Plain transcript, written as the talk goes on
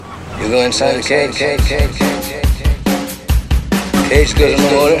go inside the cage. Cage goes in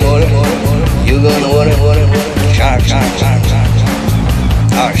the water. You go in the water. Shark.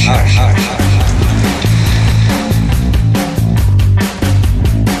 Shark.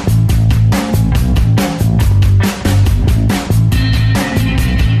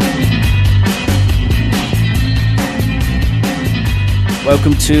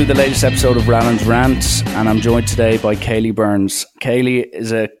 Welcome to the latest episode of Rallon's Rants, and I'm joined today by Kaylee Burns. Kaylee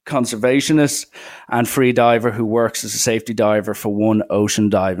is a conservationist and free diver who works as a safety diver for One Ocean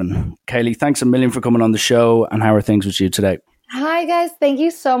Diving. Kaylee, thanks a million for coming on the show, and how are things with you today? Hi guys, thank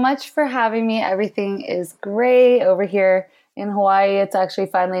you so much for having me. Everything is great over here in Hawaii. It's actually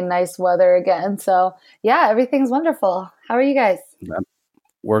finally nice weather again, so yeah, everything's wonderful. How are you guys?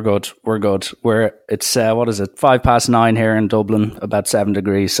 We're good. It's 9:05 here in Dublin, about 7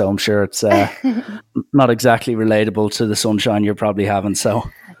 degrees. So I'm sure it's not exactly relatable to the sunshine you're probably having. So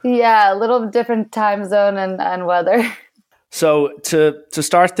yeah, a little different time zone and weather. So to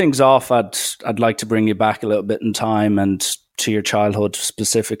start things off, I'd like to bring you back a little bit in time and to your childhood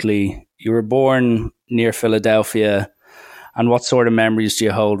specifically. You were born near Philadelphia, and what sort of memories do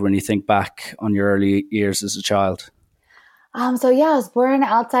you hold when you think back on your early years as a child? I was born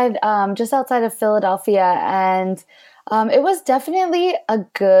just outside of Philadelphia, and it was definitely a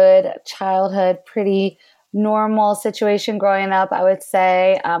good childhood, pretty normal situation growing up, I would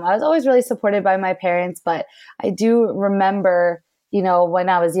say. I was always really supported by my parents, but I do remember, when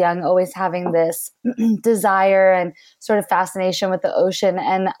I was young, always having this desire and sort of fascination with the ocean.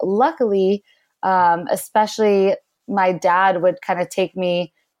 And luckily, especially my dad would kind of take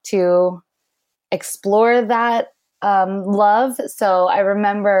me to explore that love. So I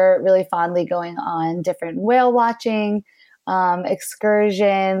remember really fondly going on different whale watching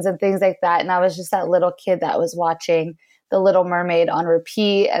excursions and things like that. And I was just that little kid that was watching The Little Mermaid on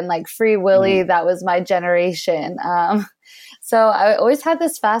repeat, and like Free Willy, that was my generation. So I always had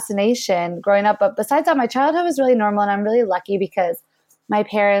this fascination growing up. But besides that, my childhood was really normal, and I'm really lucky because my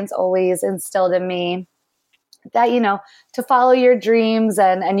parents always instilled in me that, to follow your dreams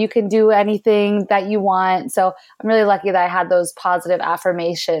and you can do anything that you want. So I'm really lucky that I had those positive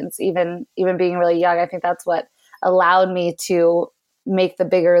affirmations, even being really young. I think that's what allowed me to make the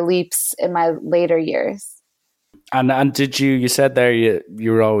bigger leaps in my later years. And did you said there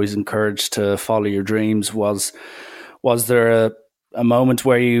you were always encouraged to follow your dreams. Was there a moment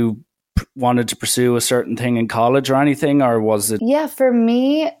where you wanted to pursue a certain thing in college or anything, or was it? Yeah, for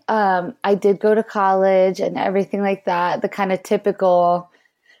me, I did go to college and everything like that. The kind of typical,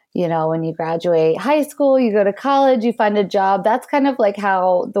 when you graduate high school, you go to college, you find a job. That's kind of like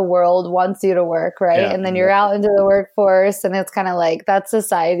how the world wants you to work, right? Yeah, and then you're out into the workforce, and it's kind of like that's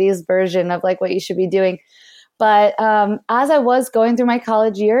society's version of like what you should be doing. But as I was going through my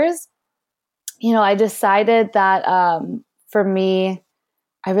college years, I decided that for me,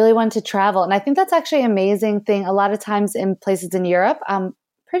 I really wanted to travel. And I think that's actually an amazing thing. A lot of times in places in Europe, I'm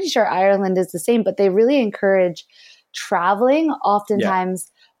pretty sure Ireland is the same, but they really encourage traveling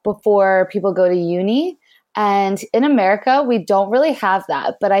oftentimes before people go to uni. And in America, we don't really have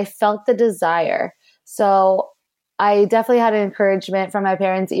that, but I felt the desire. So I definitely had an encouragement from my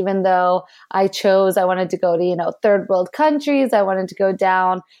parents, even though I wanted to go to, third world countries. I wanted to go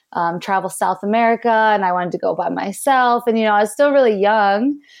down, travel South America, and I wanted to go by myself. And, I was still really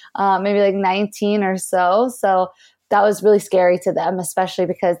young, maybe like 19 or so. So that was really scary to them, especially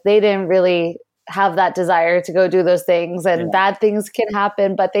because they didn't really have that desire to go do those things, and bad things can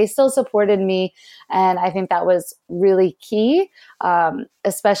happen, but they still supported me. And I think that was really key,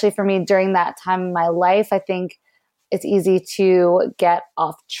 especially for me during that time in my life. I think it's easy to get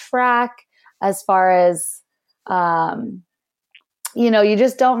off track as far as, you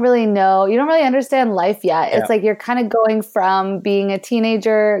just don't really know. You don't really understand life yet. Yeah. It's like you're kind of going from being a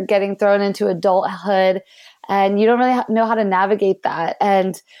teenager, getting thrown into adulthood, and you don't really know how to navigate that.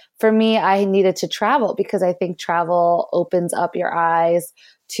 And for me, I needed to travel because I think travel opens up your eyes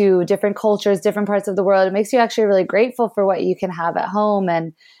to different cultures, different parts of the world. It makes you actually really grateful for what you can have at home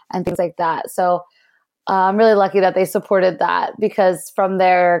and things like that. So I'm really lucky that they supported that, because from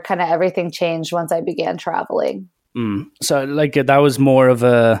there, kind of everything changed once I began traveling. So like that was more of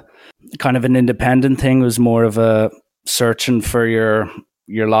a kind of an independent thing. It was more of a searching for your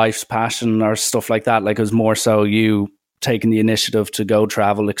life's passion or stuff like that. Like it was more so you taking the initiative to go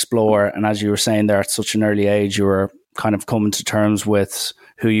travel, explore. And as you were saying there, at such an early age, you were kind of coming to terms with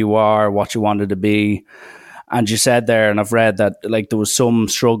who you are, what you wanted to be. And you said there, and I've read that like there was some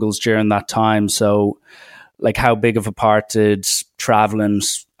struggles during that time. So like how big of a part did traveling,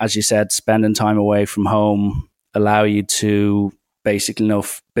 as you said, spending time away from home allow you to basically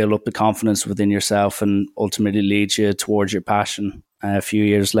build up the confidence within yourself and ultimately lead you towards your passion a few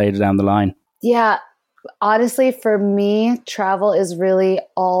years later down the line? Yeah, honestly, for me, travel is really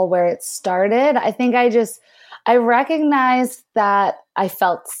all where it started. I think I recognized that I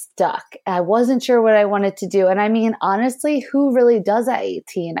felt stuck. I wasn't sure what I wanted to do. And I mean, honestly, who really does at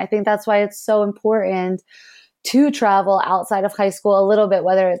 18? I think that's why it's so important to travel outside of high school a little bit,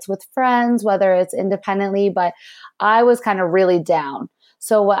 whether it's with friends, whether it's independently. But I was kind of really down.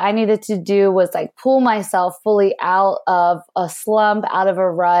 So what I needed to do was like pull myself fully out of a slump, out of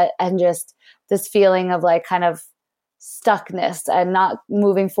a rut, and just this feeling of like kind of stuckness and not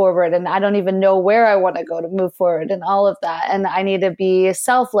moving forward. And I don't even know where I want to go to move forward and all of that. And I need to be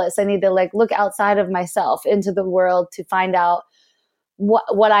selfless. I need to like look outside of myself into the world to find out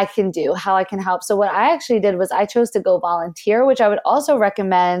what I can do, how I can help. So what I actually did was I chose to go volunteer, which I would also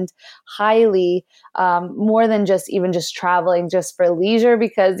recommend highly, more than just traveling just for leisure,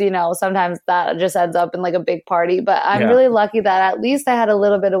 because, you know, sometimes that just ends up in like a big party. But I'm really lucky that at least I had a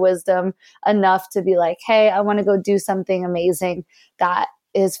little bit of wisdom enough to be like, hey, I want to go do something amazing that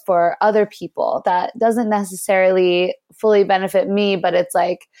is for other people, that doesn't necessarily fully benefit me, but it's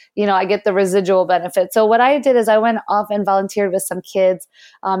like, you know, I get the residual benefit. So what I did is I went off and volunteered with some kids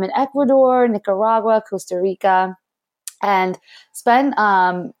in Ecuador, Nicaragua, Costa Rica, and spent,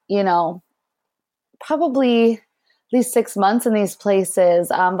 you know, probably at least 6 months in these places,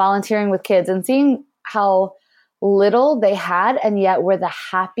 volunteering with kids and seeing how little they had and yet were the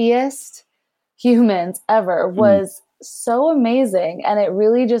happiest humans ever was so amazing. And it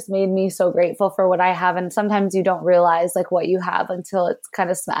really just made me so grateful for what I have. And sometimes you don't realize like what you have until it's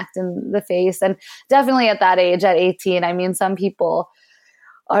kind of smacked in the face. And definitely at that age, at 18, I mean, some people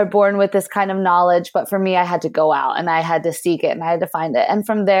are born with this kind of knowledge, but for me, I had to go out and I had to seek it and I had to find it. And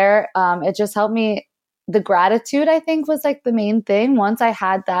from there, it just helped me. The gratitude, I think, was like the main thing. Once I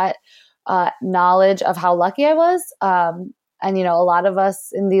had that knowledge of how lucky I was, and, you know, a lot of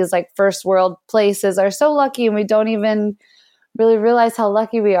us in these like first world places are so lucky and we don't even really realize how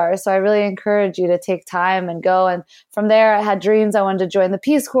lucky we are. So I really encourage you to take time and go. And from there, I had dreams. I wanted to join the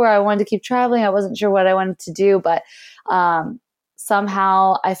Peace Corps. I wanted to keep traveling. I wasn't sure what I wanted to do, but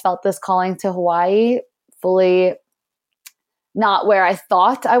somehow I felt this calling to Hawaii, fully not where I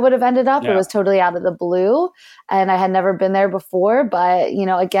thought I would have ended up. It was totally out of the blue and I had never been there before. But, you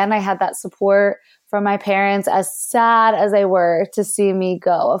know, again, I had that support from my parents, as sad as they were to see me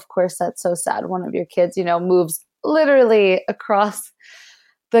go. Of course, that's so sad. One of your kids, you know, moves literally across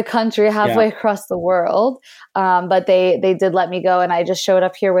the country, halfway across the world. But they did let me go. And I just showed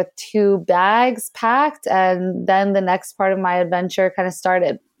up here with 2 bags packed. And then the next part of my adventure kind of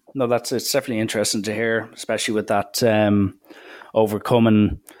started. No, it's definitely interesting to hear, especially with that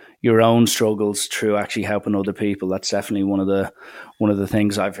overcoming your own struggles through actually helping other people. That's definitely one of the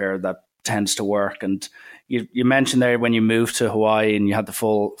things I've heard that tends to work. And you mentioned there when you moved to Hawaii and you had the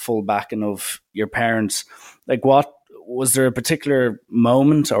full backing of your parents. Like, what was there a particular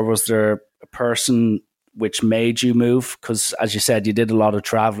moment, or was there a person which made you move? Because as you said, you did a lot of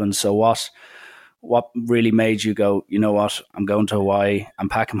traveling. So what really made you go, you know what, I'm going to Hawaii, I'm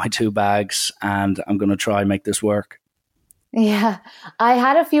packing my 2 bags and I'm going to try and make this work? Yeah, I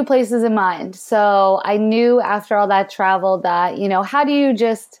had a few places in mind. So I knew after all that travel that, you know, how do you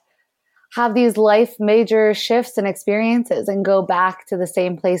just have these life major shifts and experiences and go back to the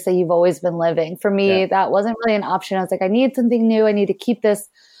same place that you've always been living? For me, that wasn't really an option. I was like, I need something new. I need to keep this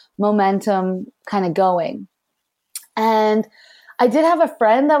momentum kind of going. And I did have a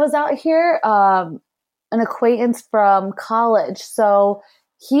friend that was out here, an acquaintance from college. So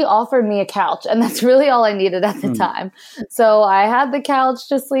he offered me a couch, and that's really all I needed at the time. So I had the couch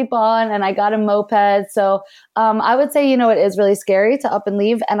to sleep on, and I got a moped. So I would say, you know, it is really scary to up and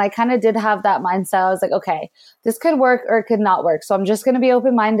leave. And I kind of did have that mindset. I was like, okay, this could work or it could not work. So I'm just going to be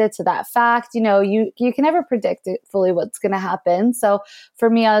open-minded to that fact. You know, you can never predict it fully what's going to happen. So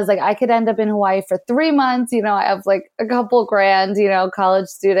for me, I was like, I could end up in Hawaii for 3 months. You know, I have like a couple grand, you know, college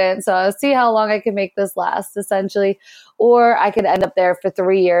student. So I'll see how long I can make this last, essentially. Or I could end up there for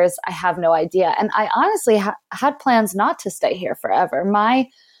 3 years. I have no idea. And I honestly had plans not to stay here forever. My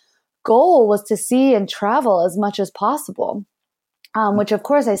goal was to see and travel as much as possible, which of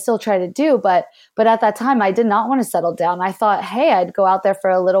course I still try to do. But at that time, I did not want to settle down. I thought, hey, I'd go out there for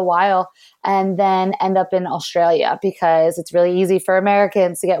a little while and then end up in Australia, because it's really easy for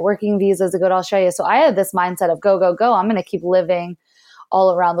Americans to get working visas to go to Australia. So I had this mindset of go, go, go. I'm going to keep living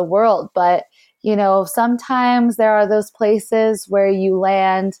all around the world. But you know, sometimes there are those places where you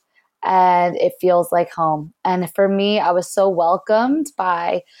land and it feels like home. And for me, I was so welcomed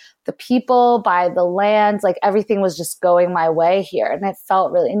by the people, by the land, like everything was just going my way here. And it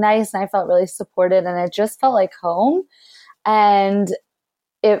felt really nice and I felt really supported and it just felt like home. And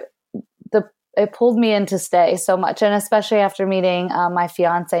it pulled me in to stay so much. And especially after meeting my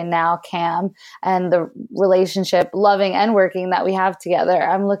fiance now, Cam, and the relationship, loving and working that we have together.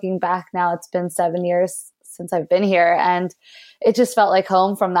 I'm looking back now, it's been 7 years since I've been here. And it just felt like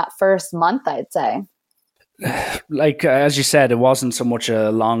home from that first month, I'd say. Like as you said, it wasn't so much a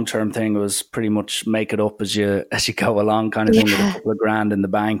long-term thing. It was pretty much make it up as you go along kind of thing, with a couple of grand in the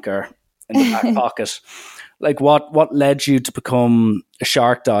bank or in the back pocket. Like what led you to become a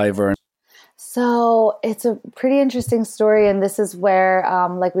shark diver? So it's a pretty interesting story. And this is where,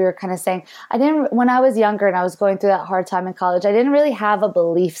 like we were kind of saying, when I was younger and I was going through that hard time in college, I didn't really have a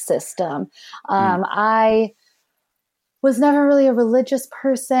belief system. I was never really a religious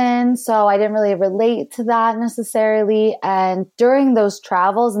person, so I didn't really relate to that necessarily. And during those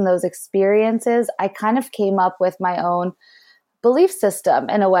travels and those experiences, I kind of came up with my own belief system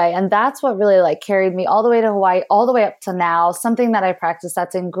in a way. And that's what really like carried me all the way to Hawaii, all the way up to now, something that I practice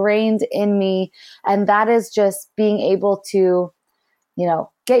that's ingrained in me. And that is just being able to,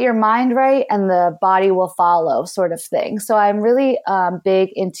 get your mind right and the body will follow sort of thing. So I'm really big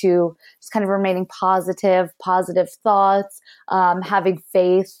into just kind of remaining positive thoughts, having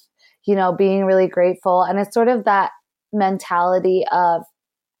faith, being really grateful. And it's sort of that mentality of,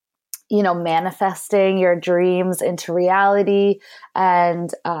 manifesting your dreams into reality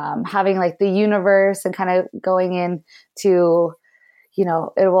and having like the universe and kind of going into,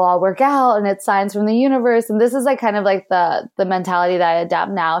 it will all work out and it's signs from the universe. And this is like kind of like the mentality that I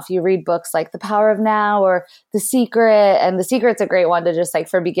adapt now. If you read books like The Power of Now or The Secret, and The Secret's a great one to just like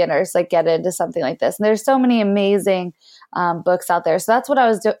for beginners, like get into something like this. And there's so many amazing books out there. So that's what I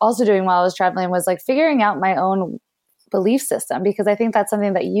was also doing while I was traveling, was like figuring out my own belief system, because I think that's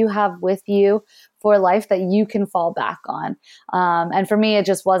something that you have with you for life that you can fall back on. And for me, it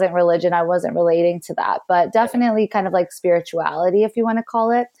just wasn't religion. I wasn't relating to that, but definitely kind of like spirituality, if you want to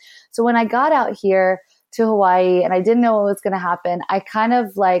call it. So when I got out here to Hawaii and I didn't know what was going to happen, I kind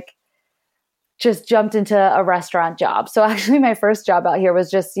of like just jumped into a restaurant job. So actually my first job out here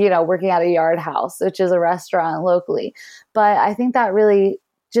was just, working at a Yard House, which is a restaurant locally. But I think that really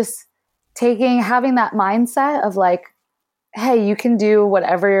just having that mindset of like, hey, you can do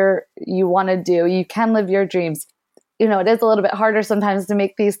whatever you want to do. You can live your dreams. It is a little bit harder sometimes to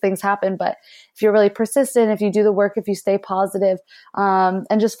make these things happen, but if you're really persistent, if you do the work, if you stay positive,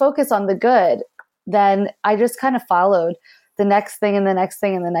 and just focus on the good, then I just kind of followed the next thing and the next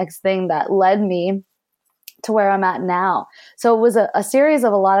thing and the next thing that led me to where I'm at now. So it was a series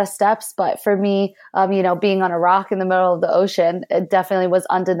of a lot of steps, but for me, being on a rock in the middle of the ocean, it definitely was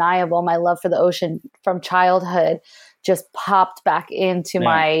undeniable. My love for the ocean from childhood just popped back into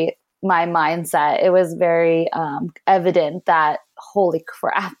my mindset. It was very evident that, holy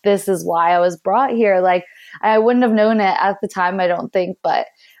crap, this is why I was brought here. Like I wouldn't have known it at the time, I don't think, but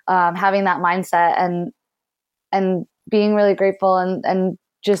having that mindset and being really grateful and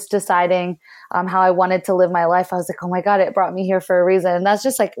just deciding how I wanted to live my life, I was like, oh my God, it brought me here for a reason. And that's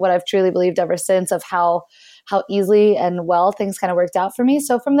just like what I've truly believed ever since, of how easily and well things kind of worked out for me.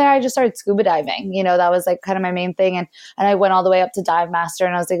 So from there, I just started scuba diving. That was like kind of my main thing. And I went all the way up to Dive Master,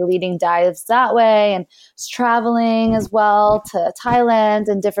 and I was like leading dives that way, and was traveling as well to Thailand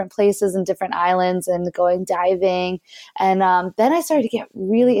and different places and different islands and going diving. And then I started to get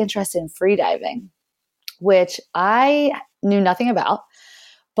really interested in free diving, which I knew nothing about,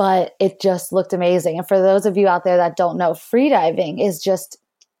 but it just looked amazing. And for those of you out there that don't know, free diving is just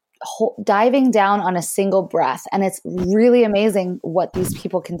diving down on a single breath. And it's really amazing what these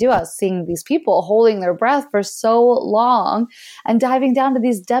people can do. I was seeing these people holding their breath for so long and diving down to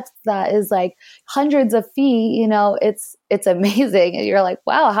these depths that is like hundreds of feet. It's amazing. And you're like,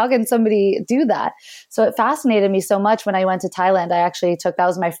 wow, how can somebody do that? So it fascinated me so much. When I went to Thailand, that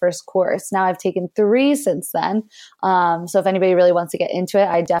was my first course. Now I've taken 3 since then. So if anybody really wants to get into it,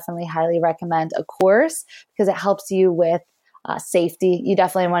 I definitely highly recommend a course, because it helps you with safety. You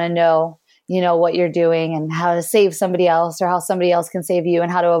definitely want to know, what you're doing and how to save somebody else, or how somebody else can save you,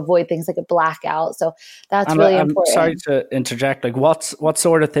 and how to avoid things like a blackout. So that's really important. I'm sorry to interject. Like what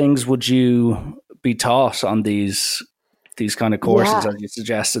sort of things would you be taught on these kind of courses, as you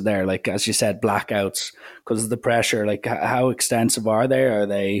suggested there? Like, as you said, blackouts because of the pressure. Like how extensive are they? Are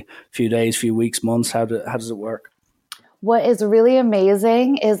they a few days, few weeks, months? How does it work? What is really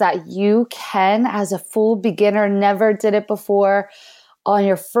amazing is that you can, as a full beginner, never did it before, on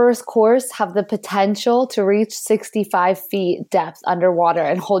your first course have the potential to reach 65 feet depth underwater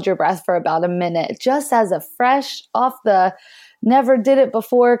and hold your breath for about a minute, just as a fresh off the never did it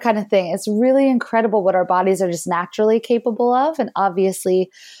before kind of thing. It's really incredible what our bodies are just naturally capable of. And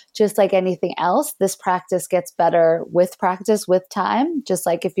obviously, just like anything else, this practice gets better with practice, with time, just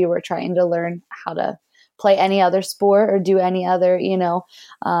like if you were trying to learn how to play any other sport or do any other,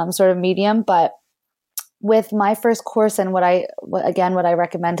 sort of medium. But with my first course and what I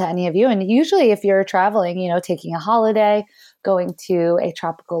recommend to any of you, and usually if you're traveling, taking a holiday, going to a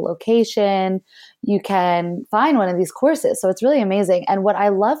tropical location, you can find one of these courses. So it's really amazing. And what I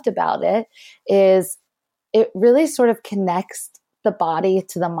loved about it is it really sort of connects the body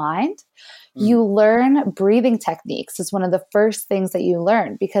to the mind. You learn breathing techniques. It's one of the first things that you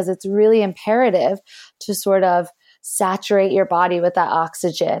learn because it's really imperative to sort of saturate your body with that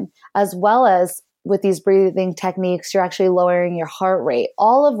oxygen, as well as with these breathing techniques, you're actually lowering your heart rate,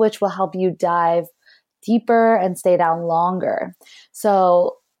 all of which will help you dive deeper and stay down longer.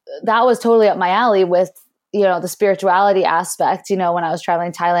 So that was totally up my alley with, the spirituality aspect. When I was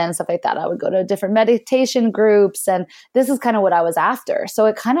traveling Thailand and stuff like that, I would go to different meditation groups, and this is kind of what I was after. So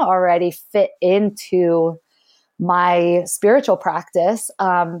it kind of already fit into my spiritual practice.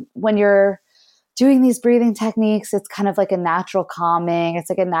 When you're doing these breathing techniques, it's kind of like a natural calming. It's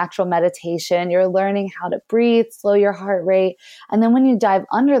like a natural meditation. You're learning how to breathe, slow your heart rate. And then when you dive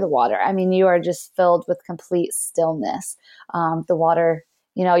under the water, you are just filled with complete stillness. The water,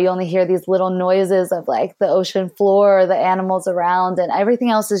 you only hear these little noises of like the ocean floor or the animals around, and everything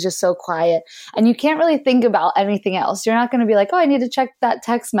else is just so quiet. And you can't really think about anything else. You're not going to be like, oh, I need to check that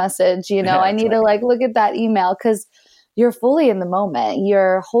text message. I need to like look at that email, because you're fully in the moment.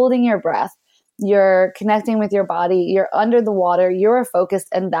 You're holding your breath. You're connecting with your body. You're under the water. You're focused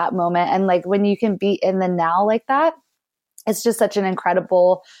in that moment. And like when you can be in the now like that, it's just such an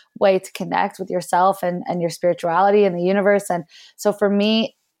incredible way to connect with yourself and your spirituality and the universe. And so for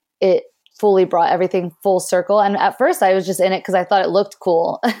me, it fully brought everything full circle. And at first I was just in it because I thought it looked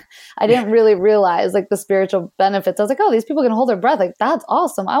cool. I didn't really realize like the spiritual benefits. I was like, oh, these people can hold their breath. Like, that's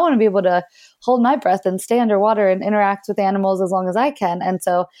awesome. I want to be able to hold my breath and stay underwater and interact with animals as long as I can. And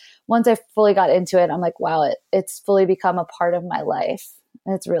so once I fully got into it, I'm like, wow, it's fully become a part of my life.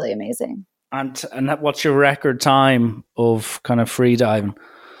 And it's really amazing. And what's your record time of kind of free diving?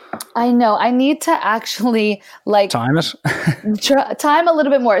 I know. I need to actually time it. Time a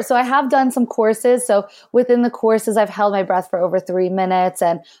little bit more. So I have done some courses. So within the courses, I've held my breath for over 3 minutes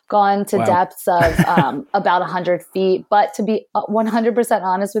and gone to depths of about 100 feet. But to be 100%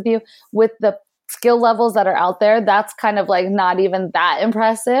 honest with you, with the skill levels that are out there, that's kind of like not even that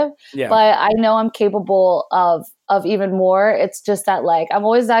impressive. Yeah. But I know I'm capable of even more. It's just that like I'm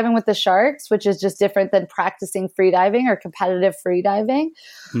always diving with the sharks, which is just different than practicing free diving or competitive free diving,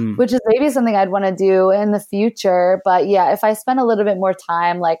 which is maybe something I'd want to do in the future. But yeah, if I spend a little bit more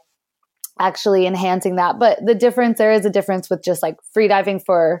time like actually enhancing that. But there is a difference with just like free diving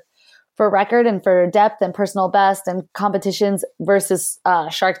for record and for depth and personal best and competitions versus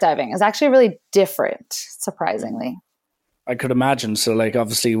shark diving is actually really different, surprisingly. I could imagine. So like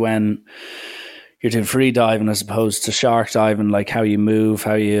obviously when you're doing free diving as opposed to shark diving, like how you move,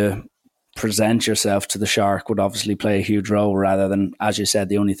 how you present yourself to the shark would obviously play a huge role, rather than, as you said,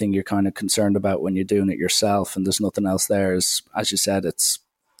 the only thing you're kind of concerned about when you're doing it yourself and there's nothing else there is, as you said, it's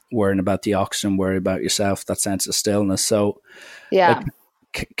worrying about the oxygen, worry about yourself, that sense of stillness. So yeah. Like,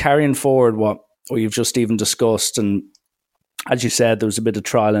 carrying forward what you've just even discussed, and as you said, there was a bit of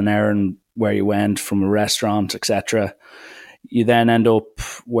trial and error in where you went from a restaurant, etc. You then end up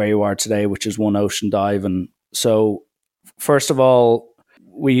where you are today, which is One Ocean Dive. And so, first of all,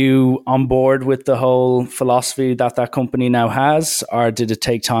 were you on board with the whole philosophy that company now has, or did it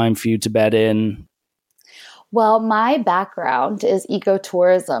take time for you to bed in? Well, my background is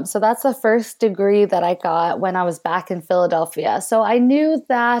ecotourism. So that's the first degree that I got when I was back in Philadelphia. So I knew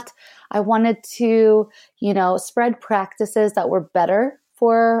that I wanted to, spread practices that were better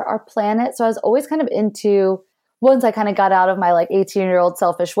for our planet. So I was always kind of into, once I kind of got out of my like 18-year-old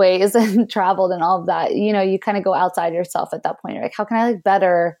selfish ways and traveled and all of that, you kind of go outside yourself at that point. You're like, how can I like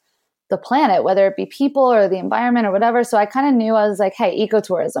better the planet, whether it be people or the environment or whatever. So I kind of knew, I was like, hey,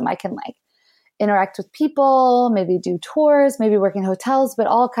 ecotourism, I can like interact with people, maybe do tours, maybe work in hotels, but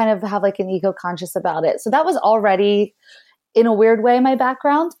all kind of have like an eco-conscious about it. So that was already in a weird way my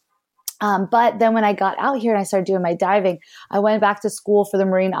background. But then when I got out here and I started doing my diving, I went back to school for the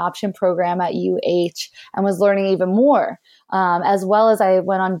marine option program at UH and was learning even more. As well as I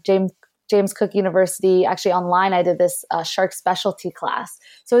went on James Cook University, actually online, I did this shark specialty class.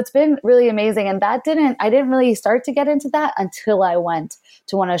 So it's been really amazing. And I didn't really start to get into that until I went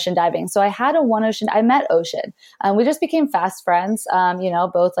to One Ocean diving. So I met Ocean. We just became fast friends,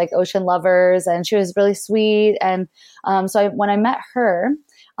 both like ocean lovers, and she was really sweet. And when I met her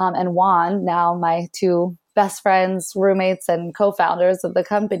and Juan, now my two best friends, roommates, and co-founders of the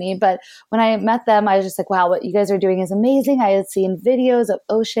company. But when I met them, I was just like, wow, what you guys are doing is amazing. I had seen videos of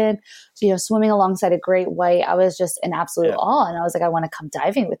Ocean, swimming alongside a great white. I was just in absolute awe. And I was like, I want to come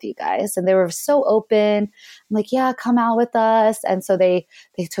diving with you guys. And they were so open. I'm like, yeah, come out with us. And so they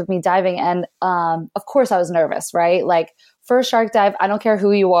took me diving. And of course I was nervous, right? Like first shark dive, I don't care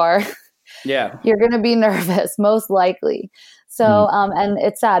who you are. Yeah. You're going to be nervous, most likely. So, and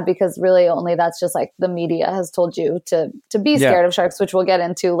it's sad because really only that's just like the media has told you to be scared of sharks, which we'll get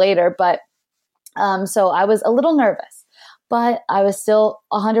into later. But, so I was a little nervous, but I was still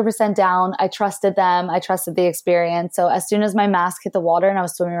 100% down. I trusted them. I trusted the experience. So as soon as my mask hit the water and I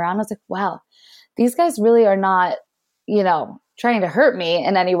was swimming around, I was like, wow, these guys really are not, trying to hurt me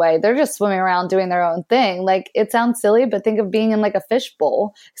in any way. They're just swimming around doing their own thing. Like it sounds silly, but think of being in like a fish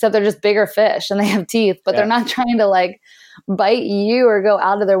bowl, except they're just bigger fish and they have teeth, but they're not trying to like bite you or go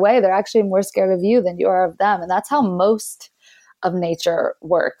out of their way. They're actually more scared of you than you are of them. And that's how most of nature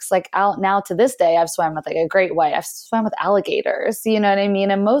works. Like out now to this day, I've swam with like a great white. I've swam with alligators, you know what I mean?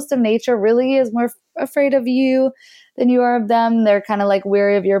 And most of nature really is more afraid of you than you are of them. They're kind of like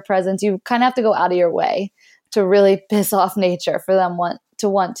weary of your presence. You kind of have to go out of your way to really piss off nature for them to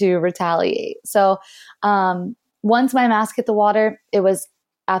want to retaliate. So once my mask hit the water, it was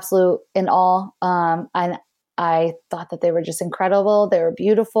absolute in awe. And I thought that they were just incredible. They were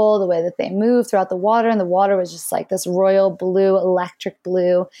beautiful, the way that they moved throughout the water. And the water was just like this royal blue, electric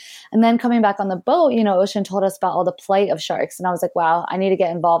blue. And then coming back on the boat, Ocean told us about all the plight of sharks. And I was like, wow, I need to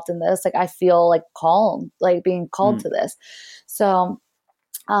get involved in this. Like I feel like calm, like being called to this. So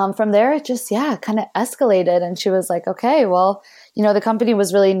from there, it just, kind of escalated. And she was like, okay, well, the company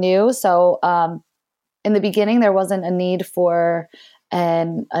was really new. So in the beginning, there wasn't a need for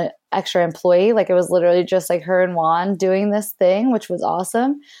an extra employee. Like it was literally just like her and Juan doing this thing, which was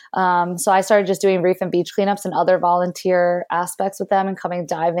awesome. So I started just doing reef and beach cleanups and other volunteer aspects with them and coming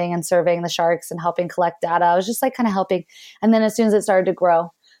diving and surveying the sharks and helping collect data. I was just like kind of helping. And then as soon as it started to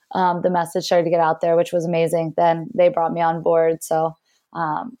grow, the message started to get out there, which was amazing. Then they brought me on board. So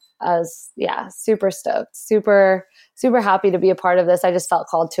I was, super stoked, super, super happy to be a part of this. I just felt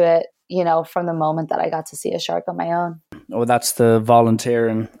called to it, from the moment that I got to see a shark on my own. Oh, that's the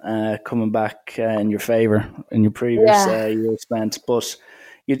volunteering coming back in your favor in your previous year spent. But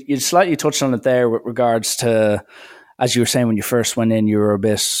you slightly touched on it there with regards to, as you were saying, when you first went in, you were a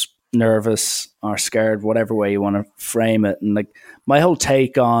bit nervous or scared, whatever way you want to frame it. And like my whole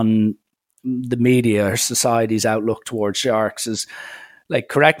take on the media or society's outlook towards sharks is, like,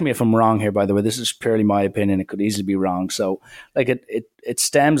 correct me if I'm wrong here, by the way, this is purely my opinion. It could easily be wrong. So like it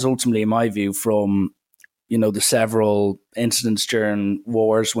stems ultimately, in my view, from, the several incidents during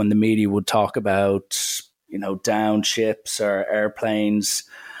wars when the media would talk about, downed ships or airplanes.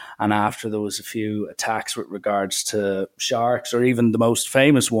 And after there was a few attacks with regards to sharks, or even the most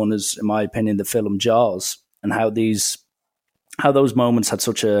famous one is, in my opinion, the film Jaws, and how those moments had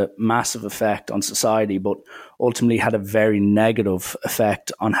such a massive effect on society, but ultimately had a very negative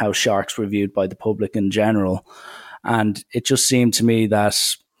effect on how sharks were viewed by the public in general. And it just seemed to me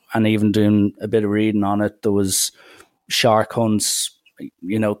that, and even doing a bit of reading on it, there was shark hunts,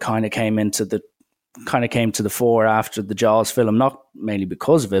 kind of came to the fore after the Jaws film, not mainly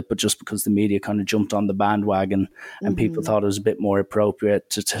because of it, but just because the media kind of jumped on the bandwagon and people thought it was a bit more appropriate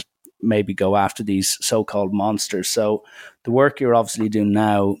to maybe go after these so-called monsters. So the work you're obviously doing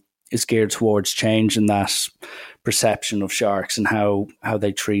now is geared towards changing that perception of sharks and how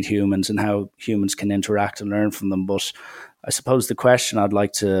they treat humans and how humans can interact and learn from them. But I suppose the question I'd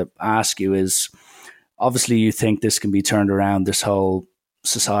like to ask you is, obviously you think this can be turned around, this whole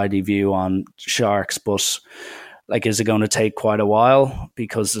society view on sharks, but like, is it going to take quite a while?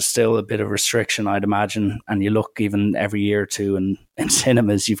 Because there's still a bit of restriction, I'd imagine. And you look even every year or two in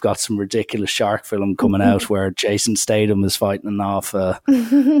cinemas, you've got some ridiculous shark film coming out where Jason Statham is fighting off a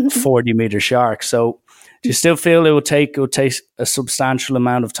 40-meter shark. So do you still feel it would take a substantial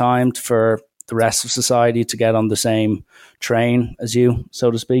amount of time for the rest of society to get on the same train as you,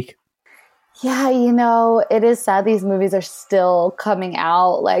 so to speak? Yeah, it is sad these movies are still coming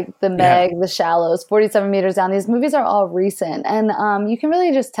out, like The Meg, The Shallows, 47 Meters Down. These movies are all recent. And you can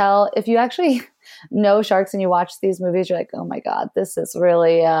really just tell, if you actually know sharks and you watch these movies, you're like, oh my God, this is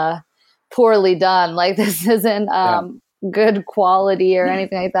really poorly done. Like this isn't good quality or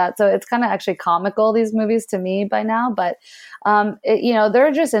anything like that. So it's kind of actually comical, these movies, to me by now. But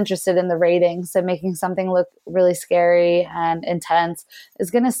they're just interested in the ratings, and making something look really scary and intense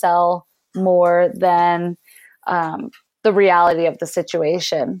is going to sell more than the reality of the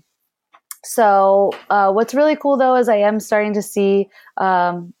situation. So what's really cool, though, is I am starting to see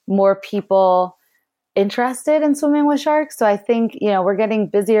more people interested in swimming with sharks. So I think, we're getting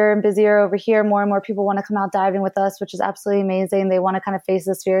busier and busier over here. More and more people want to come out diving with us, which is absolutely amazing. They want to kind of face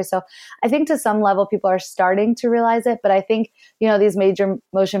this fear. So I think to some level, people are starting to realize it. But I think, these major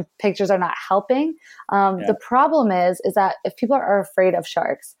motion pictures are not helping. The problem is that if people are afraid of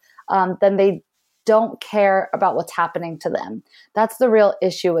sharks, then they don't care about what's happening to them. That's the real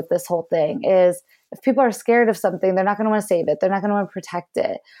issue with this whole thing is, if people are scared of something, they're not going to want to save it. They're not going to want to protect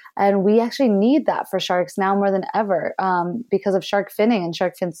it. And we actually need that for sharks now more than ever, because of shark finning and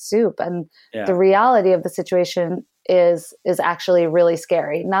shark fin soup. And the reality of the situation is actually really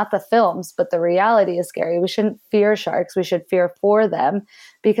scary. Not the films, but the reality is scary. We shouldn't fear sharks. We should fear for them,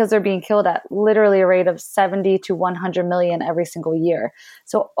 because they're being killed at literally a rate of 70 to 100 million every single year.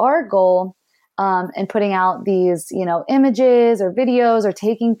 So our goal and putting out these, images or videos or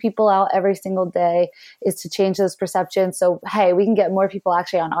taking people out every single day is to change those perceptions. So, hey, we can get more people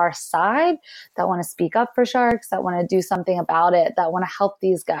actually on our side that want to speak up for sharks, that want to do something about it, that want to help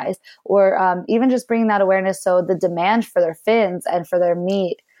these guys, or even just bringing that awareness. So the demand for their fins and for their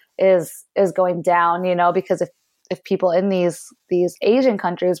meat is going down, because if people in these Asian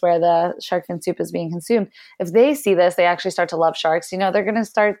countries where the shark fin soup is being consumed, if they see this, they actually start to love sharks. They're going to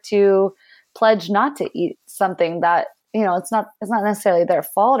start to pledge not to eat something that, it's not necessarily their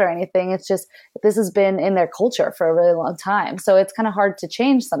fault or anything. It's just, this has been in their culture for a really long time. So it's kind of hard to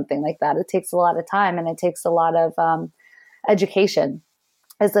change something like that. It takes a lot of time, and it takes a lot of education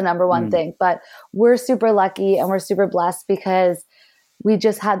is the number one thing. But we're super lucky and we're super blessed, because we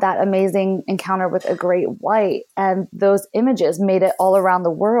just had that amazing encounter with a great white, and those images made it all around the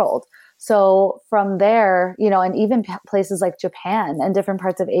world. So from there, and even places like Japan and different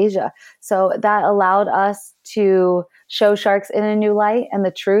parts of Asia. So that allowed us to show sharks in a new light. And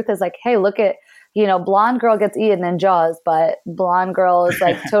the truth is like, hey, look at, blonde girl gets eaten in Jaws, but blonde girl is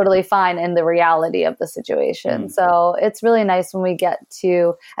like totally fine in the reality of the situation. So it's really nice when we get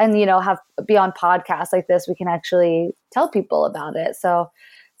to, and, be on podcasts like this, we can actually tell people about it. So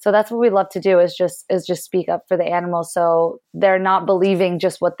that's what we love to do, is just speak up for the animals, so they're not believing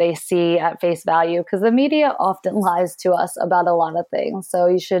just what they see at face value, because the media often lies to us about a lot of things. So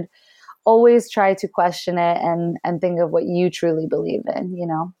you should always try to question it and think of what you truly believe in,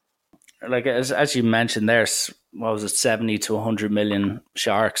 Like as you mentioned, there's, what was it, 70 to 100 million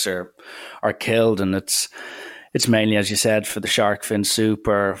sharks are killed, and it's mainly, as you said, for the shark fin soup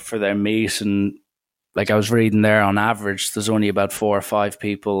or for their meat. And like I was reading there, on average, there's only about 4 or 5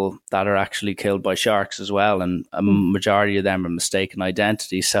 people that are actually killed by sharks as well. And a majority of them are mistaken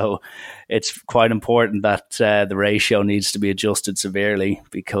identity. So it's quite important that the ratio needs to be adjusted severely,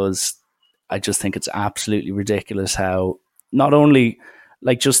 because I just think it's absolutely ridiculous how not only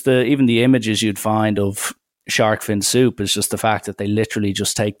like just even the images you'd find of shark fin soup is just the fact that they literally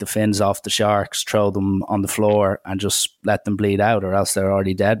just take the fins off the sharks, throw them on the floor and just let them bleed out, or else they're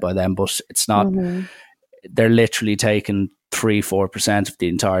already dead by then. But it's not, they're literally taking 3-4% of the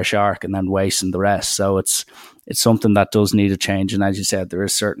entire shark and then wasting the rest. So it's something that does need a change. And as you said, there are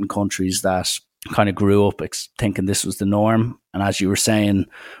certain countries that kind of grew up thinking this was the norm. And as you were saying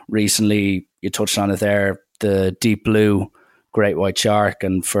recently, you touched on it there, the deep blue great white shark.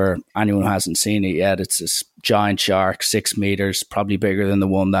 And for anyone who hasn't seen it yet, it's this giant shark, 6 meters, probably bigger than the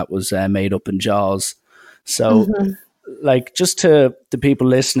one that was made up in Jaws. So like, just to the people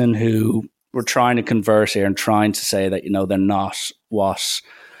listening who were trying to convert here and trying to say that, they're not what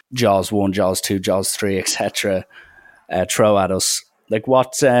Jaws 1, Jaws 2, Jaws 3, etc. Throw at us. Like,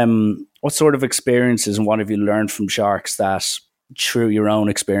 what sort of experiences and what have you learned from sharks that, through your own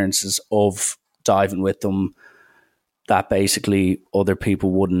experiences of diving with them, that basically other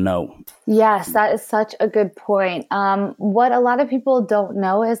people wouldn't know? Yes, that is such a good point. What a lot of people don't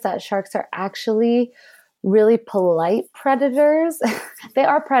know is that sharks are actually really polite predators. They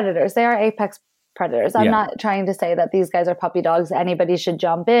are predators. They are apex predators. I'm not trying to say that these guys are puppy dogs. Anybody should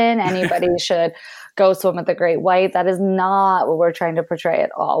jump in. Anybody should go swim with the great white. That is not what we're trying to portray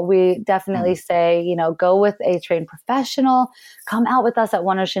at all. We definitely say, go with a trained professional. Come out with us at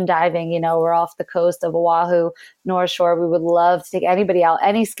One Ocean Diving. We're off the coast of Oahu, North Shore. We would love to take anybody out,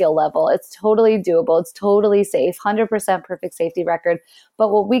 any skill level. It's totally doable. It's totally safe, 100% perfect safety record. But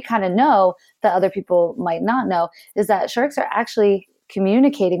what we kind of know that other people might not know is that sharks are actually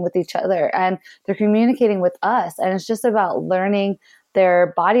communicating with each other, and they're communicating with us. And it's just about learning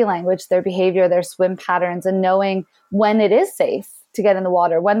their body language, their behavior, their swim patterns, and knowing when it is safe to get in the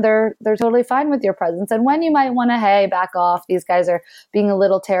water, when they're totally fine with your presence, and when you might want to, hey, back off. These guys are being a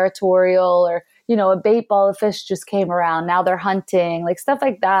little territorial, or, you know, a bait ball of fish just came around. Now they're hunting. Like, stuff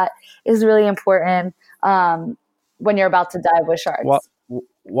like that is really important when you're about to dive with sharks.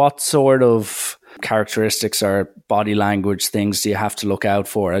 What sort of characteristics or body language things do you have to look out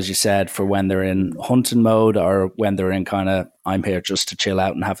for, as you said, for when they're in hunting mode or when they're in kind of, I'm here just to chill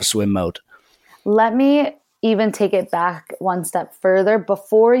out and have a swim mode? Let me even take it back one step further.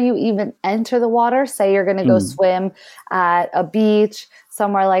 Before you even enter the water, say you're going to go swim at a beach,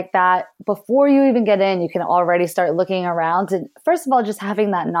 somewhere like that, before you even get in, you can already start looking around. And first of all, just having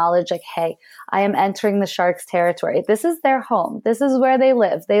that knowledge, like, hey, I am entering the shark's territory. This is their home. This is where they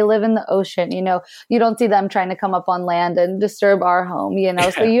live. They live in the ocean. You know, you don't see them trying to come up on land and disturb our home, you know?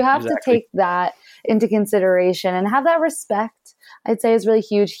 So you have to take that into consideration and have that respect, I'd say, is really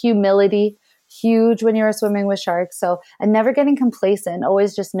huge. Humility, huge when you're swimming with sharks. So, and never getting complacent,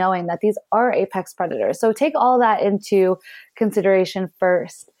 always just knowing that these are apex predators. So take all that into consideration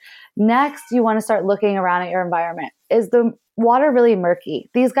first. Next, you want to start looking around at your environment. Is the water really murky?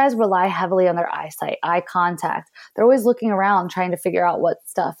 These guys rely heavily on their eyesight, eye contact. They're always looking around trying to figure out what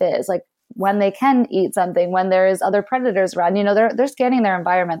stuff is. Like, when they can eat something, when there is other predators around, you know, they're scanning their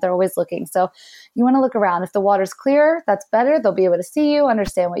environment. They're always looking. So you want to look around. If the water's clear, that's better. They'll be able to see you,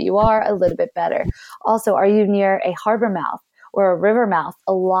 understand what you are a little bit better. Also, are you near a harbor mouth or a river mouth?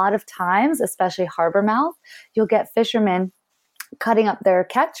 A lot of times, especially harbor mouth, you'll get fishermen cutting up their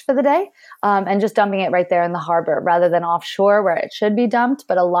catch for the day and just dumping it right there in the harbor rather than offshore where it should be dumped.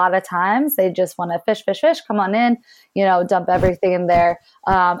 But a lot of times they just want to fish, come on in, you know, dump everything in there.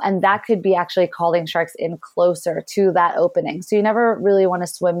 And that could be actually calling sharks in closer to that opening. So you never really want to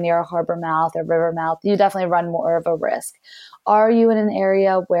swim near a harbor mouth or river mouth. You definitely run more of a risk. Are you in an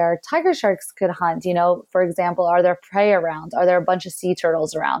area where tiger sharks could hunt? You know, for example, are there prey around? Are there a bunch of sea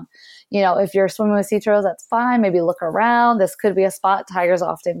turtles around? You know, if you're swimming with sea turtles, that's fine. Maybe look around. This could be a spot tigers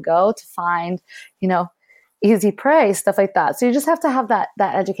often go to find, you know, easy prey, stuff like that. So you just have to have that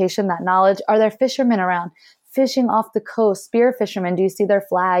education, that knowledge. Are there fishermen around? Fishing off the coast, spear fishermen, do you see their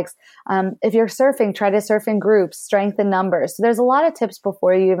flags? If you're surfing, try to surf in groups, strength in numbers. So there's a lot of tips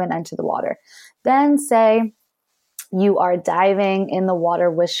before you even enter the water. Then say you are diving in the water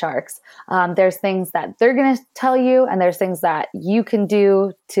with sharks. There's things that they're going to tell you, and there's things that you can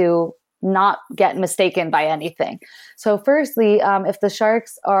do to not get mistaken by anything. So firstly, if the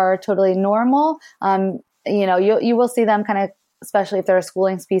sharks are totally normal, you know, you will see them kind of, especially if they're a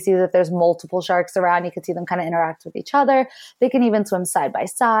schooling species, if there's multiple sharks around, you can see them kind of interact with each other. They can even swim side by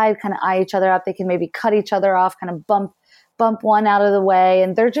side, kind of eye each other up. They can maybe cut each other off, kind of bump one out of the way.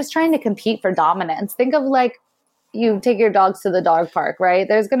 And they're just trying to compete for dominance. Think of like, you take your dogs to the dog park, right?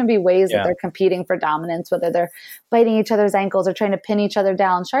 There's going to be ways that they're competing for dominance, whether they're biting each other's ankles or trying to pin each other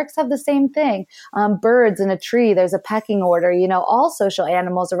down. Sharks have the same thing. Birds in a tree, there's a pecking order, you know, all social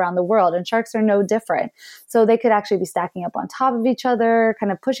animals around the world, and sharks are no different. So they could actually be stacking up on top of each other,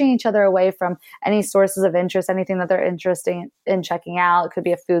 kind of pushing each other away from any sources of interest, anything that they're interested in checking out. It could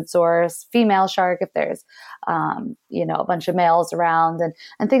be a food source, female shark, if there's, you know, a bunch of males around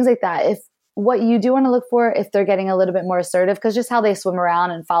and things like that. If what you do want to look for, if they're getting a little bit more assertive, because just how they swim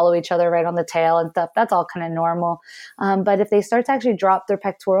around and follow each other right on the tail and stuff, that's all kind of normal. But if they start to actually drop their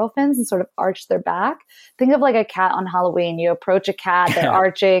pectoral fins and sort of arch their back, think of like a cat on Halloween. You approach a cat, they're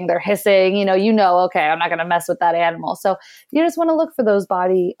arching, they're hissing, you know, okay, I'm not going to mess with that animal. So you just want to look for those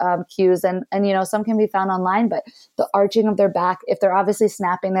body cues. And, you know, some can be found online, but the arching of their back, if they're obviously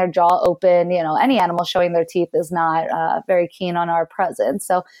snapping their jaw open, you know, any animal showing their teeth is not very keen on our presence.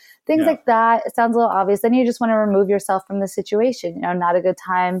 So things like that, it sounds a little obvious. Then you just want to remove yourself from the situation. You know, not a good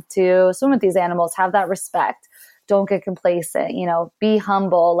time to swim with these animals. Have that respect. Don't get complacent. You know, be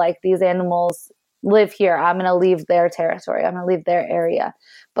humble. Like, these animals live here. I'm going to leave their territory. I'm going to leave their area.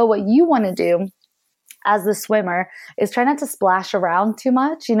 But what you want to do as the swimmer is try not to splash around too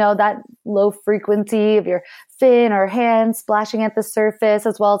much. You know, that low frequency of your fin or hand splashing at the surface,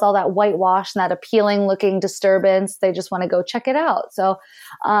 as well as all that whitewash and that appealing looking disturbance. They just want to go check it out. So,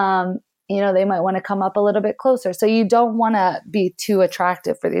 you know, they might want to come up a little bit closer. So you don't want to be too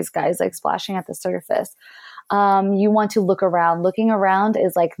attractive for these guys, like splashing at the surface. you want to look around. Looking around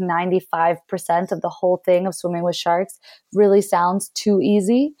is like 95% of the whole thing of swimming with sharks. Really sounds too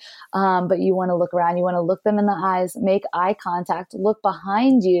easy, but you want to look around. You want to look them in the eyes, make eye contact, look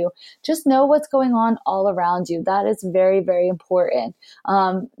behind you. Just know what's going on all around you. That is very, very important.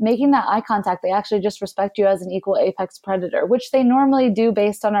 Making that eye contact, they actually just respect you as an equal apex predator, which they normally do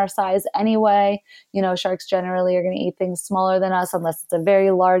based on our size anyway. You know, sharks generally are going to eat things smaller than us unless it's a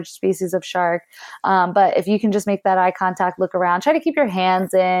very large species of shark. But if you can just make that eye contact, look around, try to keep your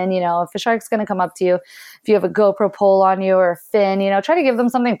hands in. You know, if a shark's going to come up to you, if you have a GoPro pole on you or a fin, you know, try to give them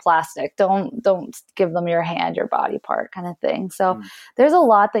something plastic. Don't give them your hand, your body part kind of thing. So there's a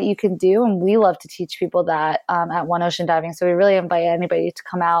lot that you can do. And we love to teach people that at One Ocean Diving. So we really invite anybody to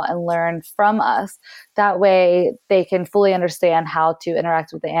come out and learn from us. That way they can fully understand how to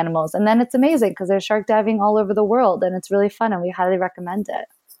interact with the animals. And then it's amazing because there's shark diving all over the world and it's really fun and we highly recommend it.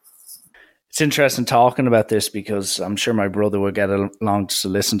 It's interesting talking about this because I'm sure my brother will get along to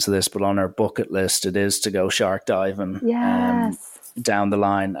listen to this, but on our bucket list, it is to go shark diving down the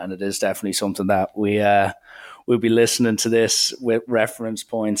line. And it is definitely something that we'll be listening to this with reference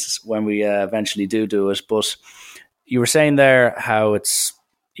points when we eventually do it. But you were saying there how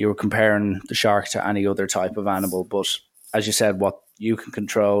you were comparing the shark to any other type of animal. But as you said, what you can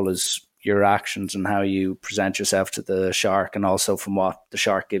control is your actions and how you present yourself to the shark and also from what the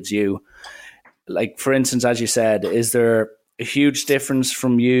shark gives you. Like, for instance, as you said, is there a huge difference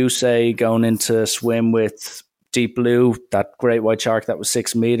from you, say, going into swim with Deep Blue, that great white shark that was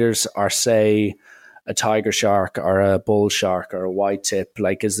 6 meters, or say a tiger shark or a bull shark or a white tip?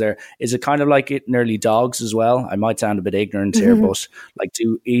 Like, is it kind of like it nearly dogs as well? I might sound a bit ignorant here, but like,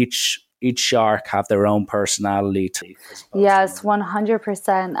 do each shark have their own personality? Yes,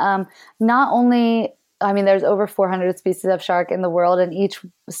 100%. Not only, I mean, there's over 400 species of shark in the world, and each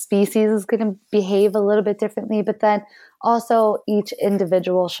species is going to behave a little bit differently, but then also each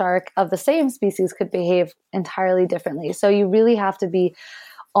individual shark of the same species could behave entirely differently. So you really have to be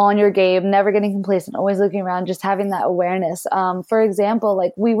on your game, never getting complacent, always looking around, just having that awareness. For example,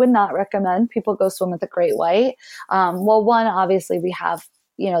 like, we would not recommend people go swim with a great white. Well, one, obviously we have,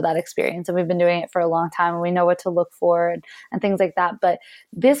 you know, that experience and we've been doing it for a long time and we know what to look for and things like that. But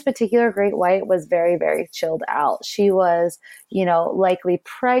this particular great white was very, very chilled out. She was, you know, likely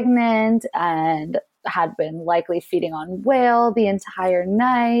pregnant and had been likely feeding on whale the entire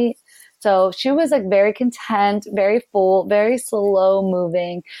night. So she was like very content, very full, very slow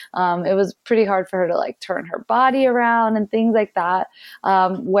moving. It was pretty hard for her to like turn her body around and things like that.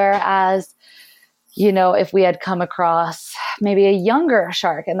 Whereas, you know, if we had come across maybe a younger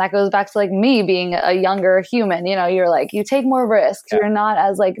shark, and that goes back to like me being a younger human, you know, you're like, you take more risks. Yeah. You're not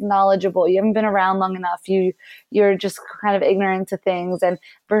as like knowledgeable. You haven't been around long enough. You're just kind of ignorant to things. And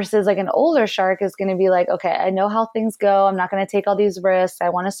versus like an older shark is going to be like, okay, I know how things go. I'm not going to take all these risks. I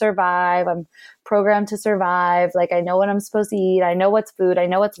want to survive. I'm programmed to survive. Like, I know what I'm supposed to eat. I know what's food. I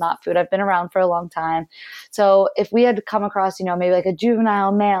know what's not food. I've been around for a long time. So if we had come across, you know, maybe like a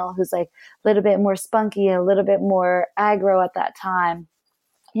juvenile male who's like a little bit more spunky and a little bit more aggro at that time,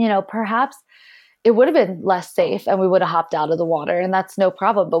 you know, perhaps it would have been less safe and we would have hopped out of the water, and that's no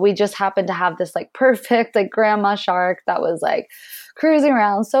problem. But we just happened to have this like perfect like grandma shark that was like cruising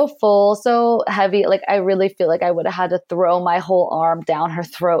around, so full, so heavy. Like, I really feel like I would have had to throw my whole arm down her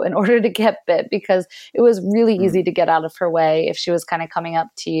throat in order to get bit, because it was really easy to get out of her way if she was kind of coming up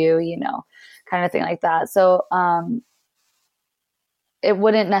to you, you know, kind of thing like that. So it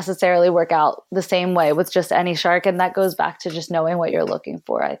wouldn't necessarily work out the same way with just any shark. And that goes back to just knowing what you're looking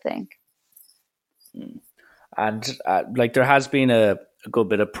for, I think. And like, there has been a good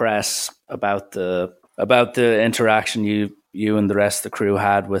bit of press about the interaction you and the rest of the crew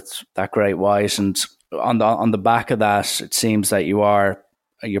had with that great white, and on the back of that, it seems that you're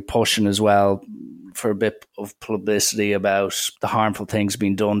pushing as well for a bit of publicity about the harmful things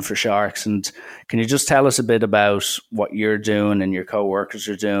being done for sharks. And can you just tell us a bit about what you're doing and your co-workers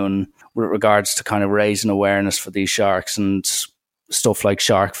are doing with regards to kind of raising awareness for these sharks and stuff like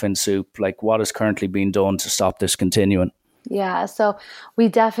shark fin soup? Like, what is currently being done to stop this continuing? Yeah, so we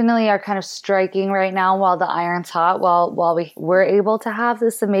definitely are kind of striking right now while the iron's hot, while we were able to have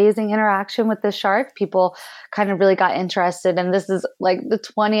this amazing interaction with the shark. People kind of really got interested, and this is like the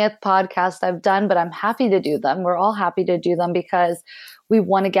 20th podcast I've done, but I'm happy to do them. We're all happy to do them because we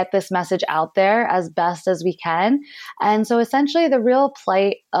want to get this message out there as best as we can. And so essentially the real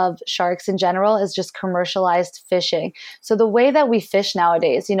plight of sharks in general is just commercialized fishing. So the way that we fish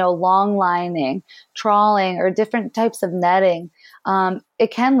nowadays, you know, long lining, trawling, or different types of netting,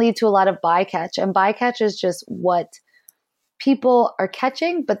 it can lead to a lot of bycatch. And bycatch is just what people are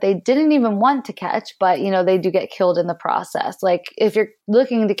catching, but they didn't even want to catch, but they do get killed in the process. Like if you're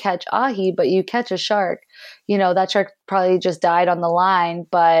looking to catch ahi, but you catch a shark, that shark probably just died on the line,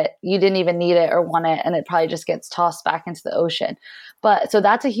 but you didn't even need it or want it. And it probably just gets tossed back into the ocean. So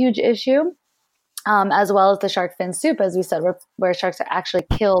that's a huge issue. As well as the shark fin soup, as we said, where sharks are actually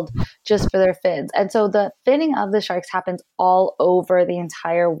killed just for their fins. And so the finning of the sharks happens all over the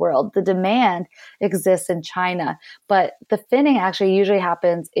entire world. The demand exists in China, but the finning actually usually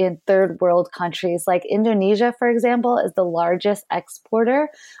happens in third world countries. Like Indonesia, for example, is the largest exporter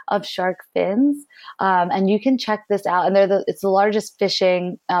of shark fins. And you can check this out. And it's the largest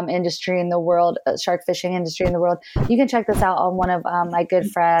fishing industry in the world, shark fishing industry in the world. You can check this out on one of my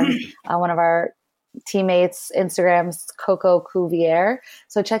good friends, one of our teammates Instagram's Coco Cuvier.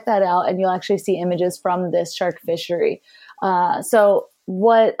 So check that out and you'll actually see images from this shark fishery. So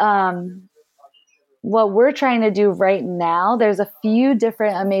what we're trying to do right now, there's a few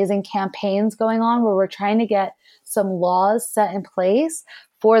different amazing campaigns going on where we're trying to get some laws set in place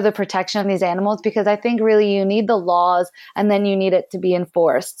for the protection of these animals, because I think really you need the laws and then you need it to be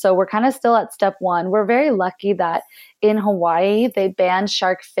enforced. So we're kind of still at step one. We're very lucky that in Hawaii, they banned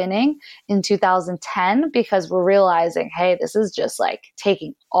shark finning in 2010 because we're realizing, hey, this is just like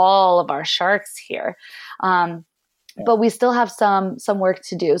taking all of our sharks here. But we still have some work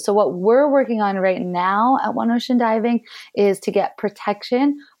to do. So what we're working on right now at One Ocean Diving is to get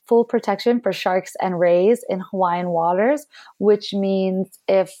full protection for sharks and rays in Hawaiian waters, which means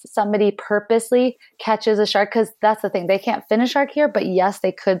if somebody purposely catches a shark, because that's the thing, they can't fin a shark here, but yes,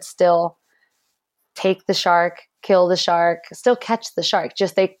 they could still take the shark, kill the shark, still catch the shark,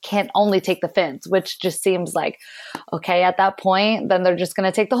 just they can't only take the fins, which just seems like, okay, at that point, then they're just going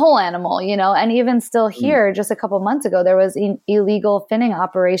to take the whole animal, and even still here, just a couple months ago, there was an illegal finning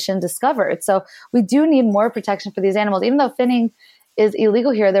operation discovered. So we do need more protection for these animals, even though finning is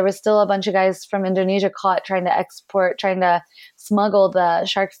illegal here. There was still a bunch of guys from Indonesia caught trying to smuggle the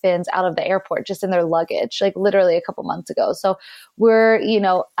shark fins out of the airport just in their luggage, like literally a couple months ago. So we're,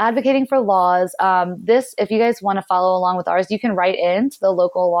 advocating for laws. If you guys want to follow along with ours, you can write in to the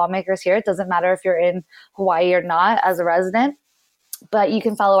local lawmakers here. It doesn't matter if you're in Hawaii or not as a resident. But you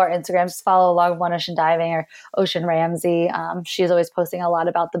can follow our Instagram, just follow along One Ocean Diving or Ocean Ramsey. She's always posting a lot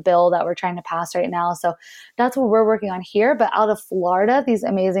about the bill that we're trying to pass right now. So that's what we're working on here. But out of Florida, these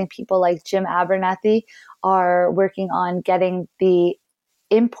amazing people like Jim Abernethy are working on getting the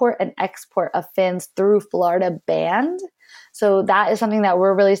import and export of fins through Florida banned. So that is something that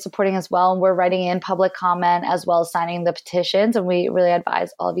we're really supporting as well. And we're writing in public comment as well as signing the petitions. And we really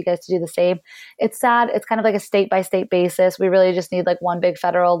advise all of you guys to do the same. It's sad. It's kind of like a state by state basis. We really just need like one big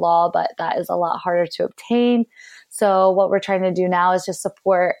federal law, but that is a lot harder to obtain. So what we're trying to do now is just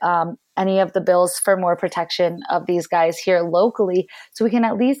support any of the bills for more protection of these guys here locally, so we can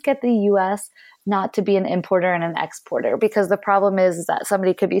at least get the U.S. not to be an importer and an exporter, because the problem is that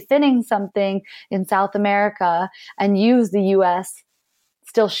somebody could be finning something in South America and use the U.S.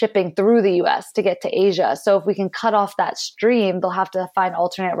 still shipping through the U.S. to get to Asia. So if we can cut off that stream, they'll have to find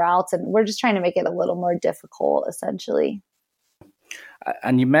alternate routes. And we're just trying to make it a little more difficult, essentially.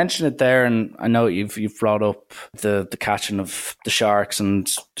 And you mentioned it there, and I know you've brought up the catching of the sharks and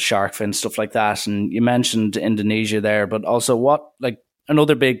shark fin, stuff like that. And you mentioned Indonesia there, but also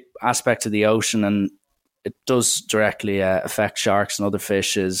another big aspect of the ocean, and it does directly affect sharks and other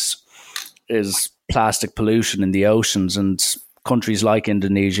fish, is plastic pollution in the oceans. And countries like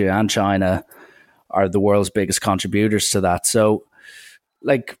Indonesia and China are the world's biggest contributors to that. So,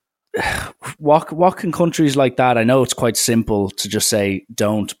 what can countries like that? I know it's quite simple to just say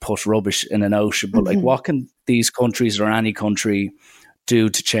don't put rubbish in an ocean, but what can these countries or any country do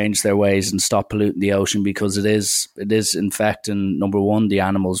to change their ways and stop polluting the ocean? Because it is infecting, number one, the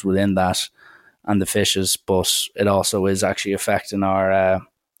animals within that and the fishes, but it also is actually affecting our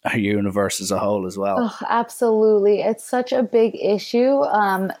universe as a whole as well. Oh, absolutely. It's such a big issue.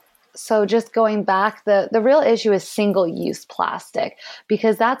 So just going back, the real issue is single-use plastic,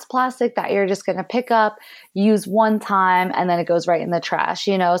 because that's plastic that you're just going to pick up, use one time, and then it goes right in the trash,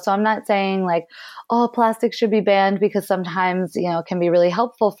 So I'm not saying like all plastic should be banned, because sometimes, it can be really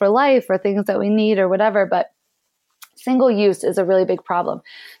helpful for life or things that we need or whatever, but single use is a really big problem.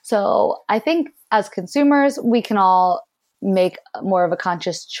 So I think as consumers, we can all make more of a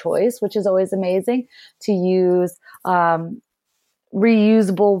conscious choice, which is always amazing, to use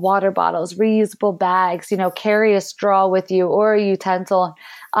reusable water bottles, reusable bags, carry a straw with you or a utensil.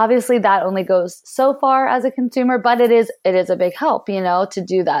 Obviously that only goes so far as a consumer, but it is a big help, to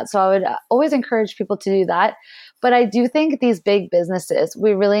do that. So I would always encourage people to do that. But I do think these big businesses,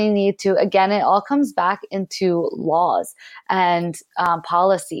 we really need to, again, it all comes back into laws and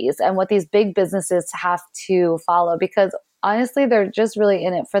policies and what these big businesses have to follow, because honestly, they're just really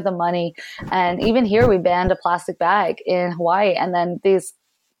in it for the money. And even here, we banned a plastic bag in Hawaii. And then these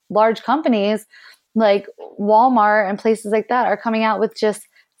large companies like Walmart and places like that are coming out with just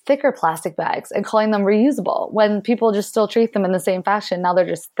thicker plastic bags and calling them reusable when people just still treat them in the same fashion. Now they're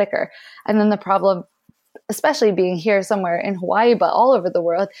just thicker. And then the problem, especially being here somewhere in Hawaii, but all over the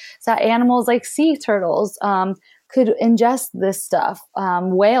world, is that animals like sea turtles could ingest this stuff.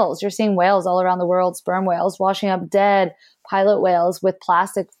 Whales, you're seeing whales all around the world, sperm whales, washing up dead pilot whales with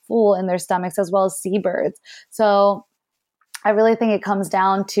plastic full in their stomachs, as well as seabirds. So I really think it comes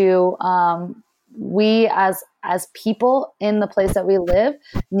down to we as people in the place that we live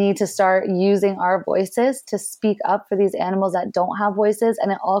need to start using our voices to speak up for these animals that don't have voices.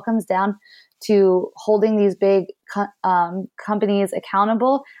 And it all comes down to holding these big companies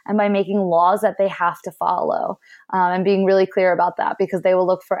accountable, and by making laws that they have to follow, and being really clear about that, because they will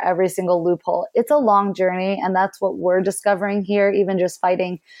look for every single loophole. It's a long journey, and that's what we're discovering here, even just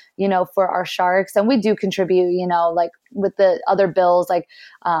fighting, for our sharks. And we do contribute, like with the other bills, like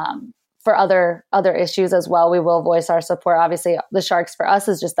for other issues as well. We will voice our support. Obviously, the sharks for us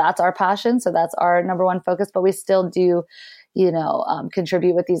is just, that's our passion. So that's our number one focus, but we still do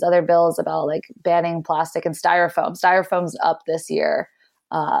contribute with these other bills about like banning plastic and styrofoam. Styrofoam's up this year,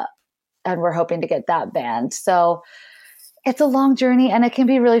 and we're hoping to get that banned. So it's a long journey, and it can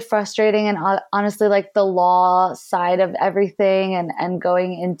be really frustrating. And honestly, like the law side of everything and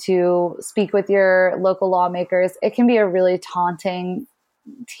going into speak with your local lawmakers, it can be a really taunting,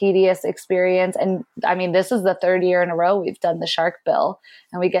 tedious experience. And I mean, this is the third year in a row we've done the shark bill,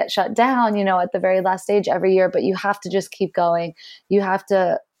 and we get shut down, at the very last stage every year, but you have to just keep going. You have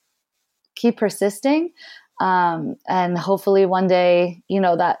to keep persisting. And hopefully one day,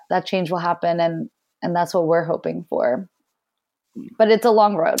 that change will happen. And that's what we're hoping for, but it's a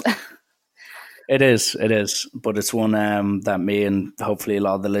long road. It is, but it's one that me and hopefully a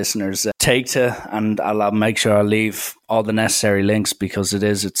lot of the listeners take to, and I'll make sure I leave all the necessary links, because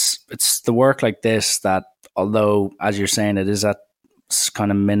it's the work like this that, although as you're saying, it is at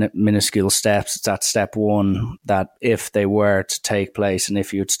kind of minuscule steps. It's at step one that if they were to take place, and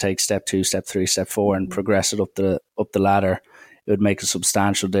if you were to take step 2, step 3, step 4, and progress it up the ladder, it would make a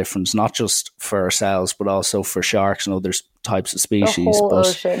substantial difference, not just for ourselves, but also for sharks and other types of species. The whole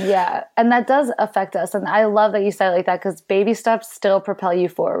ocean, yeah. And that does affect us. And I love that you said it like that, because baby steps still propel you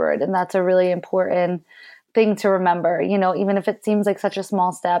forward. And that's a really important thing to remember. Even if it seems like such a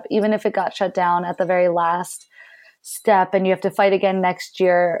small step, even if it got shut down at the very last step and you have to fight again next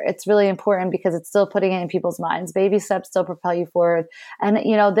year, it's really important because it's still putting it in people's minds. Baby steps still propel you forward. And,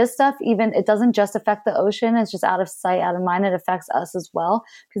 this stuff, even, it doesn't just affect the ocean. It's just out of sight, out of mind. It affects us as well.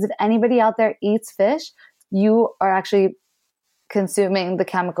 Because if anybody out there eats fish, you are actually consuming the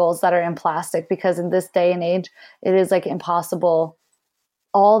chemicals that are in plastic, because in this day and age, it is like impossible.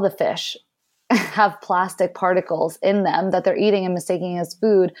 All the fish have plastic particles in them that they're eating and mistaking as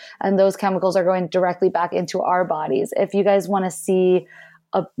food. And those chemicals are going directly back into our bodies. If you guys want to see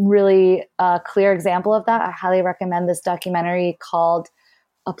a really clear example of that, I highly recommend this documentary called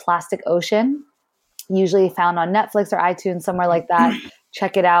A Plastic Ocean, usually found on Netflix or iTunes, somewhere like that.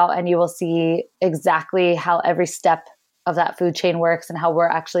 Check it out, and you will see exactly how every step of that food chain works and how we're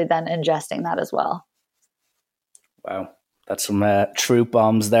actually then ingesting that as well. Wow. That's some truth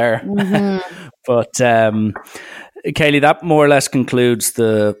bombs there. Mm-hmm. But Kaylee, that more or less concludes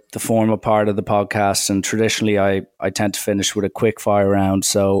the formal part of the podcast. And traditionally, I tend to finish with a quick fire round.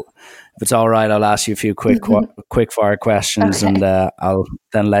 So if it's all right, I'll ask you a few quick fire questions, okay, and I'll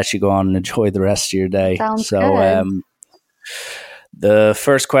then let you go on and enjoy the rest of your day. Sounds good. The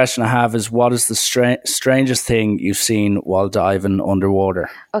first question I have is, what is the strangest thing you've seen while diving underwater?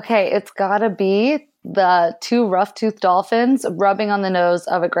 Okay, it's gotta be the 2 rough-toothed dolphins rubbing on the nose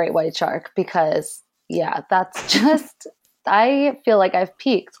of a great white shark, because that's just, I feel like I've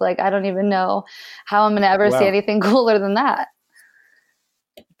peaked. Like, I don't even know how I'm going to ever see anything cooler than that.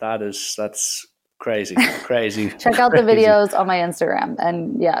 That's crazy. Check out the videos on my Instagram.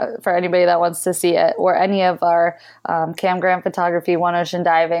 And for anybody that wants to see it, or any of our Cam Grant Photography, One Ocean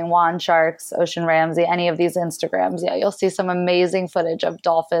Diving, Juan Sharks, Ocean Ramsey, any of these Instagrams, you'll see some amazing footage of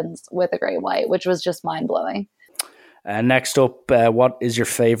dolphins with a great white, which was just mind-blowing. Next up, what is your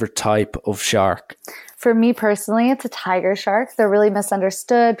favorite type of shark? For me personally, it's a tiger shark. They're really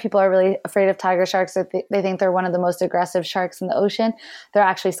misunderstood. People are really afraid of tiger sharks. They think they're one of the most aggressive sharks in the ocean. They're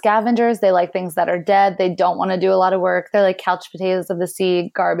actually scavengers. They like things that are dead. They don't want to do a lot of work. They're like couch potatoes of the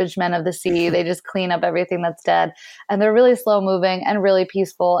sea, garbage men of the sea. They just clean up everything that's dead. And they're really slow moving and really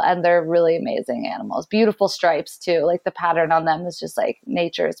peaceful. And they're really amazing animals. Beautiful stripes too. Like the pattern on them is just like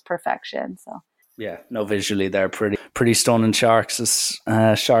nature's perfection. So. Yeah, no, visually they're pretty stunning sharks.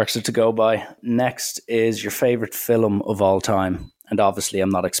 Sharks are to go by. Next is your favorite film of all time, and obviously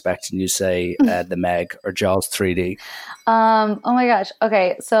I'm not expecting you to say The Meg or Jaws 3D. Oh my gosh.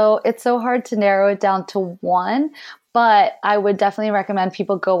 Okay, so it's so hard to narrow it down to one, but I would definitely recommend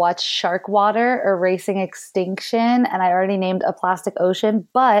people go watch Shark Water or Racing Extinction. And I already named A Plastic Ocean,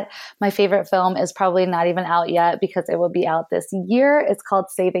 but my favorite film is probably not even out yet because it will be out this year. It's called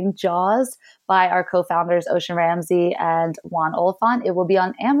Saving Jaws by our co-founders, Ocean Ramsey and Juan Oliphant. It will be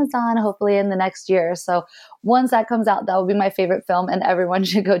on Amazon, hopefully in the next year. So once that comes out, that will be my favorite film and everyone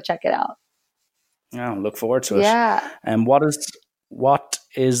should go check it out. Yeah, look forward to it. Yeah. And what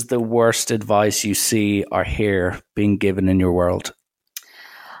is the worst advice you see or hear being given in your world?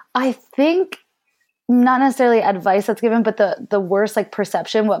 I think not necessarily advice that's given, but the worst like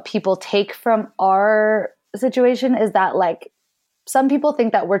perception, what people take from our situation is that like some people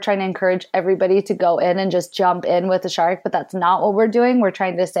think that we're trying to encourage everybody to go in and just jump in with a shark, but that's not what we're doing. We're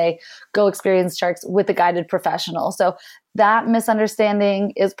trying to say, go experience sharks with a guided professional. So that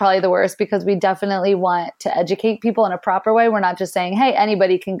misunderstanding is probably the worst because we definitely want to educate people in a proper way. We're not just saying, hey,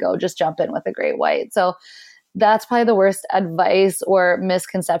 anybody can go just jump in with a great white. So that's probably the worst advice or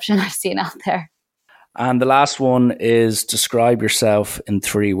misconception I've seen out there. And the last one is describe yourself in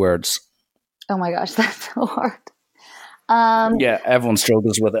 3 words. Oh my gosh, that's so hard. Yeah, everyone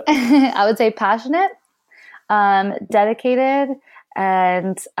struggles with it. I would say passionate, dedicated,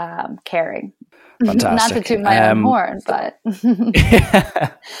 and caring. Fantastic. Not to toot my own horn, but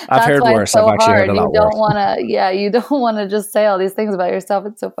I've heard worse. So I've actually heard a lot worse. You don't want to just say all these things about yourself.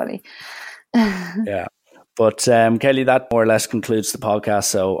 It's so funny. Yeah. But Kelly, that more or less concludes the podcast.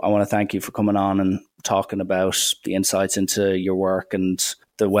 So I want to thank you for coming on and talking about the insights into your work and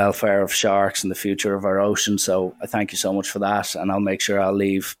the welfare of sharks and the future of our ocean. So I thank you so much for that. And I'll make sure I'll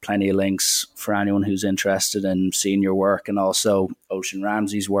leave plenty of links for anyone who's interested in seeing your work and also Ocean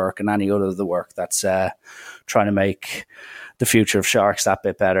Ramsey's work and any other of the work that's trying to make the future of sharks that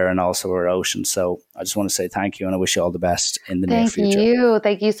bit better and also our ocean. So I just want to say thank you and I wish you all the best in the near future.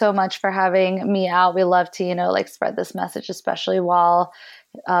 Thank you so much for having me out. We love to, spread this message, especially while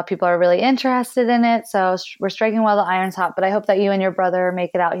people are really interested in it. So we're striking while the iron's hot, but I hope that you and your brother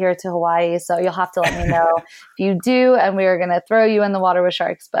make it out here to Hawaii. So you'll have to let me know if you do. And we are going to throw you in the water with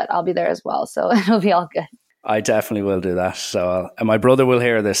sharks, but I'll be there as well. So it'll be all good. I definitely will do that. So, and my brother will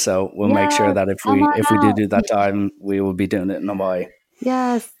hear this, so we'll make sure that if we do that time, we will be doing it in Hawaii.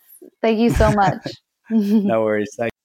 Yes, thank you so much. No worries. Thank